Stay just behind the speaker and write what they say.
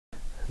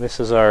This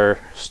is our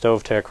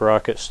StoveTech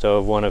rocket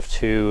stove, one of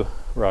two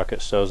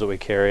rocket stoves that we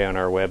carry on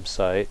our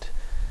website.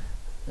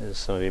 As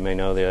some of you may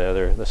know,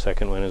 the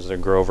second one is the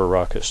Grover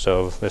rocket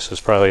stove. This is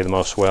probably the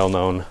most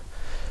well-known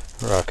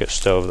rocket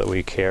stove that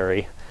we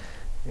carry.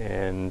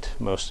 And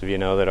most of you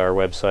know that our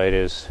website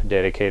is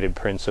dedicated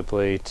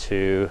principally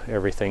to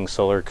everything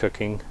solar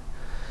cooking,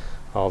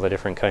 all the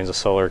different kinds of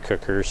solar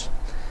cookers.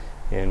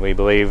 And we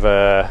believe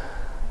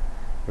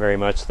very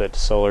much that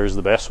solar is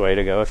the best way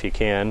to go if you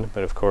can,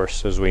 but of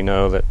course, as we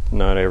know, that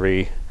not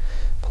every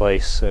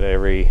place at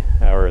every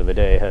hour of the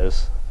day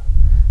has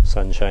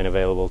sunshine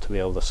available to be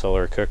able to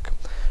solar cook.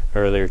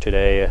 Earlier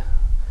today,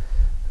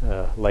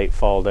 late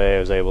fall day, I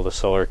was able to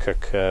solar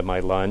cook my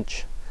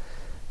lunch,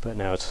 but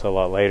now it's a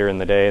lot later in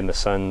the day and the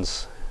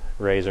sun's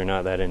rays are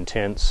not that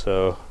intense,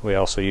 so we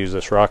also use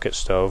this rocket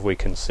stove. We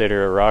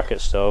consider a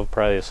rocket stove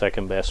probably the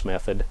second best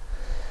method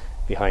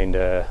behind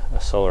a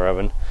solar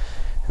oven.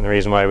 And the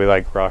reason why we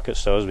like rocket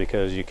stoves is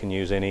because you can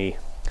use any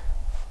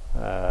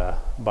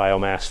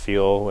biomass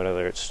fuel,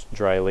 whether it's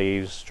dry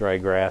leaves, dry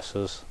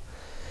grasses,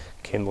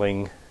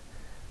 kindling,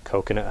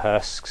 coconut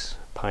husks,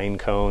 pine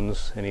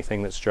cones,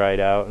 anything that's dried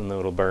out, and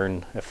it'll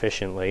burn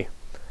efficiently.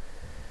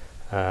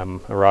 A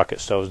rocket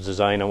stove is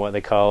designed on what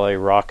they call a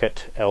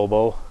rocket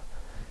elbow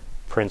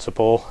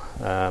principle.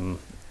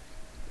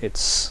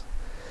 It's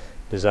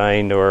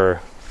designed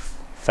or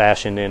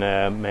fashioned in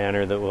a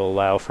manner that will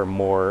allow for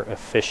more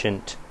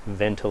efficient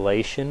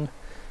ventilation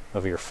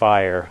of your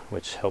fire,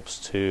 which helps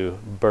to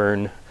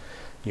burn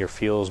your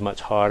fuels much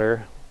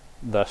hotter,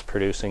 thus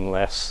producing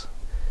less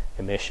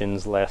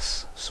emissions,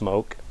 less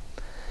smoke.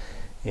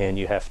 And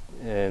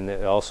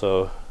it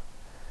also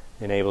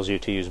enables you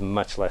to use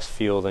much less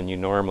fuel than you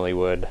normally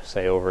would,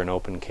 say, over an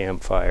open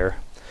campfire.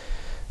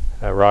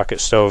 Rocket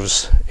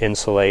stove's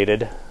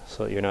insulated,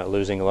 so that you're not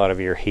losing a lot of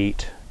your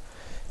heat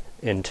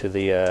into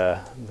the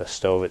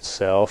stove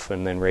itself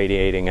and then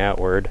radiating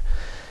outward.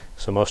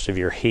 So most of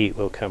your heat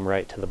will come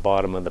right to the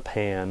bottom of the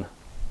pan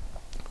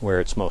where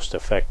it's most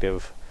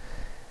effective,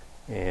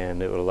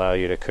 and it will allow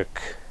you to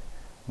cook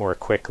more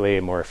quickly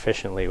and more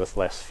efficiently with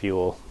less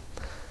fuel.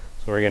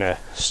 So we're going to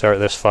start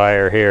this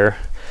fire here.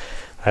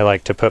 I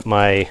like to put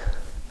my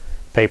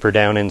paper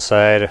down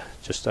inside.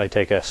 I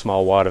take a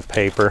small wad of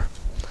paper,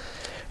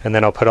 and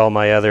then I'll put all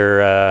my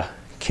other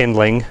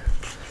kindling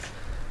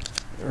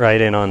right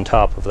in on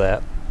top of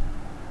that.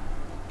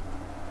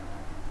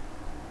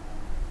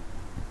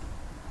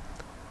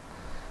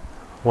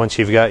 Once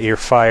you've got your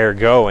fire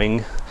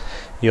going,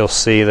 you'll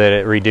see that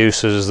it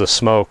reduces the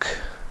smoke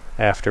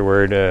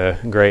afterward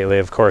greatly.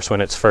 Of course, when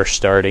it's first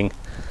starting,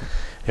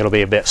 it'll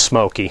be a bit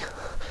smoky.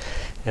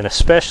 And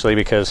especially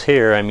because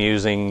here I'm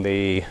using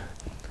the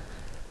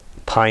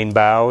pine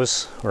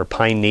boughs or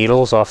pine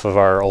needles off of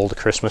our old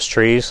Christmas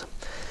trees.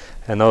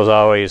 And those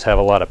always have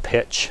a lot of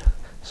pitch,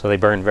 so they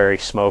burn very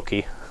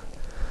smoky.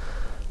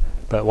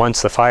 But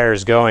once the fire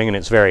is going and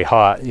it's very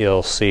hot,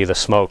 you'll see the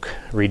smoke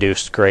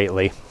reduced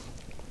greatly.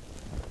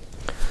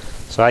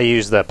 So I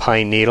use the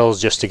pine needles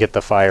just to get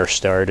the fire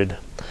started.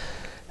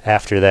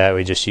 After that,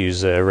 we just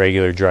use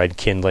regular dried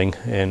kindling,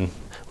 and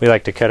we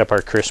like to cut up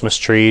our Christmas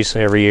trees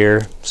every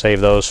year,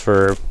 save those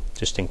for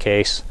just in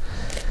case.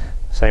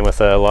 Same with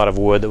a lot of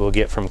wood that we'll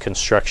get from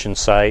construction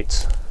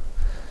sites.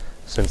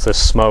 Since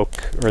this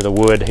smoke or the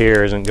wood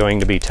here isn't going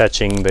to be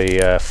touching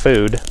the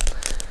food,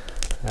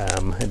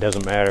 it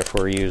doesn't matter if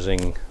we're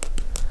using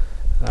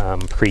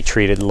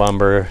pre-treated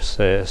lumber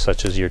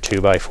such as your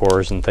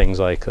 2x4s and things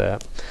like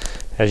that.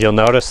 As you'll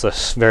notice,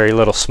 there's very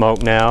little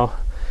smoke now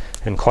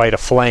and quite a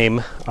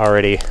flame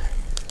already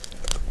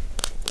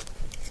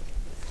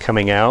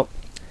coming out.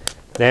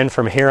 Then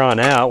from here on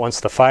out, once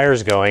the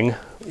fire's going,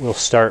 we'll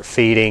start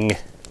feeding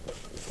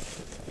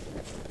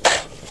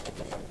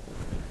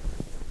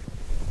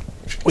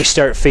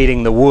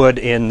the wood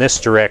in this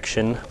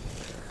direction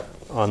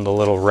on the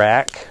little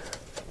rack.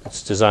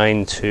 It's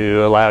designed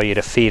to allow you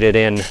to feed it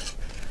in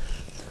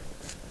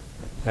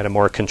at a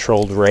more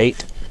controlled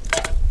rate.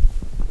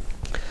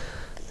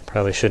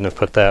 Probably shouldn't have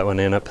put that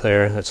one in up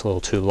there. That's a little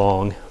too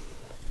long.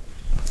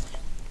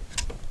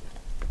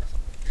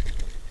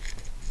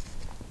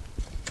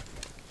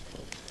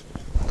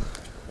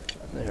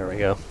 There we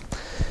go.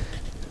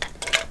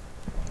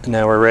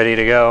 Now we're ready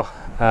to go.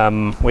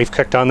 We've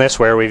cooked on this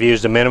where we've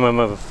used a minimum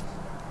of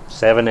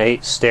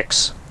 7-8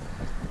 sticks,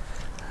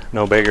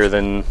 no bigger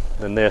than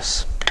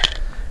this,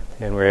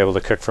 and we're able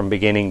to cook from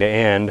beginning to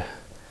end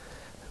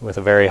with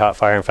a very hot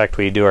fire. In fact,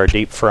 we do our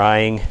deep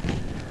frying.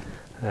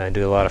 I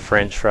do a lot of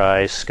French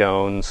fries,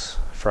 scones,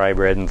 fry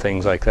bread, and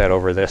things like that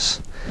over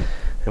this.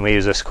 And we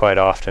use this quite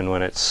often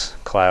when it's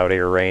cloudy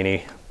or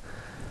rainy,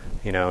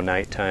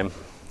 nighttime,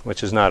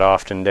 which is not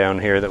often down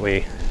here that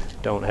we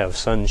don't have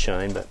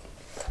sunshine, but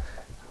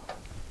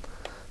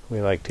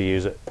we like to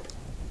use it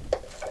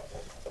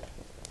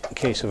in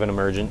case of an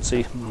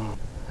emergency.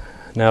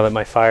 Now that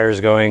my fire is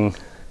going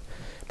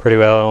pretty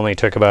well, it only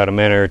took about a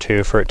minute or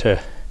two for it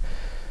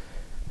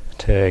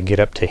to get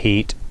up to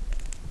heat.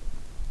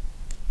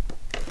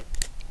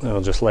 I'll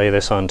just lay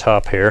this on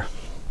top here.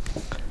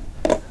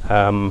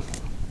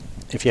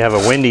 if you have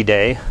a windy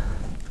day,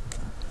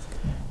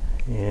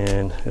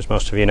 and as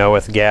most of you know,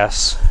 with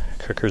gas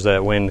cookers,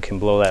 that wind can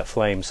blow that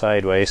flame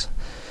sideways.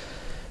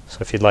 So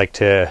if you'd like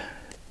to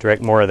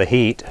direct more of the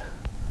heat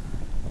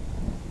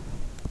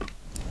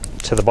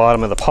to the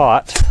bottom of the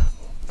pot,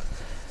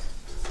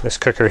 this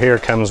cooker here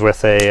comes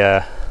with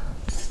a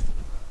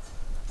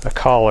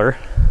collar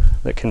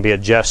that can be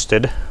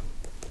adjusted.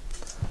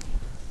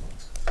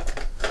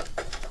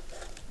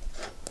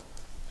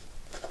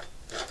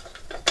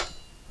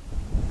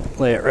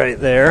 Lay it right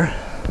there.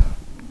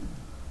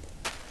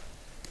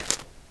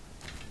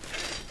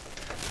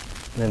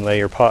 Then lay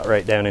your pot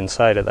right down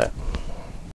inside of that.